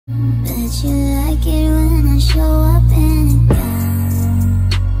Bet you like it when I show up in a gown.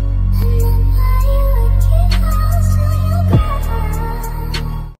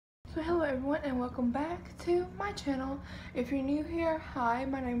 So hello everyone and welcome back to my channel. If you're new here, hi,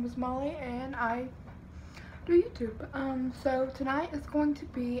 my name is Molly and I do YouTube. So tonight is going to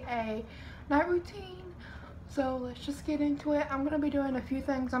be a night routine. So let's just get into it. I'm gonna be doing a few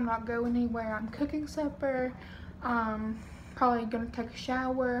things. I'm not going anywhere. I'm cooking supper. Probably gonna take a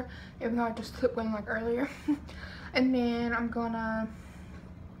shower, even though I just took one like earlier. And then I'm gonna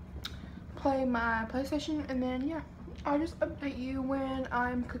play my PlayStation, and then yeah, I'll just update you when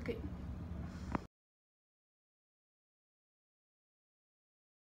I'm cooking.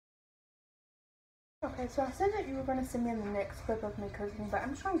 Okay, so I said that you were gonna send me the next clip of me cooking, but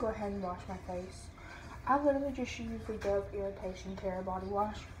I'm just gonna go ahead and wash my face. I literally just use the Dove Irritation Care body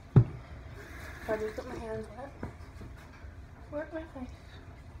wash. So I just put my hands wet. Wet my face.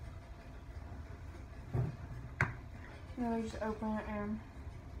 And I just open it and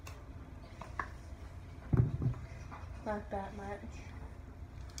like that much.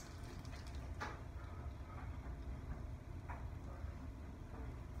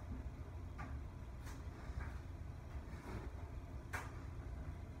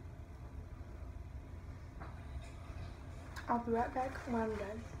 I'll be right back when I'm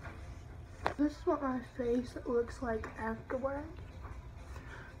done. This is what my face looks like afterwards.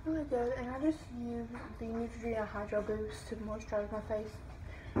 Really good, and I just use the Neutrogena Hydro Boost to moisturize my face.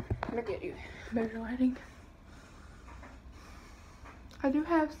 Let me get you better lighting. I do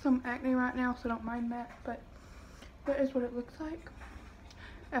have some acne right now, so don't mind that, but that is what it looks like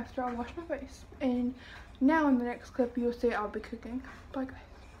after I wash my face. And now in the next clip, you'll see I'll be cooking. Bye guys.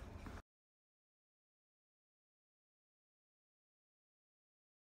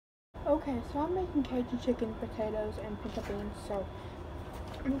 Okay, so I'm making Cajun chicken, potatoes, and pinto beans, so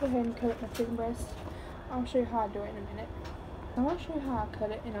I'm going to go ahead and cut up my chicken breast. I'll show you how I do it in a minute. I'm going to show you how I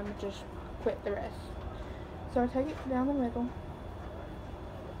cut it, and I'm going to just quit the rest. So I take it down the middle.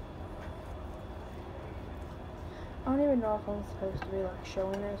 I don't even know if I'm supposed to be like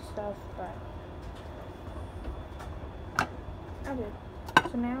showing this stuff, but I did.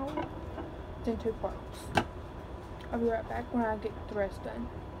 So now it's in 2 parts. I'll be right back when I get the rest done.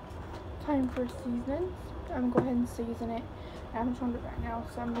 Time for seasonings. I'm going to go ahead and season it. I'm just going to do it right now,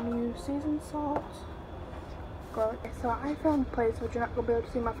 so I'm going to use seasoned salt. Okay, so I found a place where you're not going to be able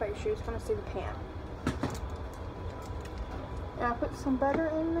to see my face. You're just going to see the pan. And I put some butter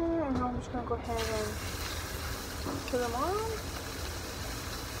in there, and I'm just going to go ahead and put them on.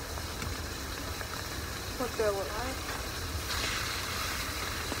 What they look like.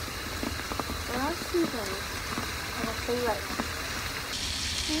 And I season it. And I'll see you later.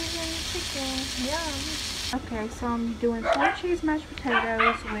 Chicken. Yum. Okay, so I'm doing 4 cheese mashed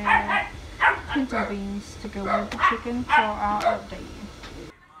potatoes with pinto beans to go with the chicken, so I'll update you.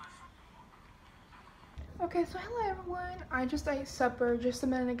 Okay, so hello everyone. I just ate supper just a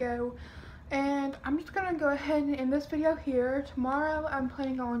minute ago, and I'm just gonna go ahead and end this video here. Tomorrow I'm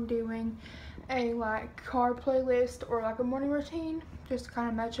planning on doing a like carb playlist or like a morning routine, just to kind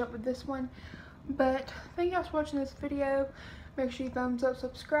of match up with this one. But thank you guys for watching this video. Make sure you thumbs up,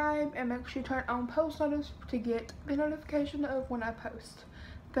 subscribe, and make sure you turn on post notice to get the notification of when I post.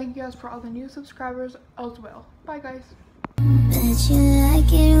 Thank you guys for all the new subscribers as well. Bye guys. Bet you like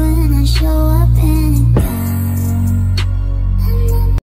it when I show up in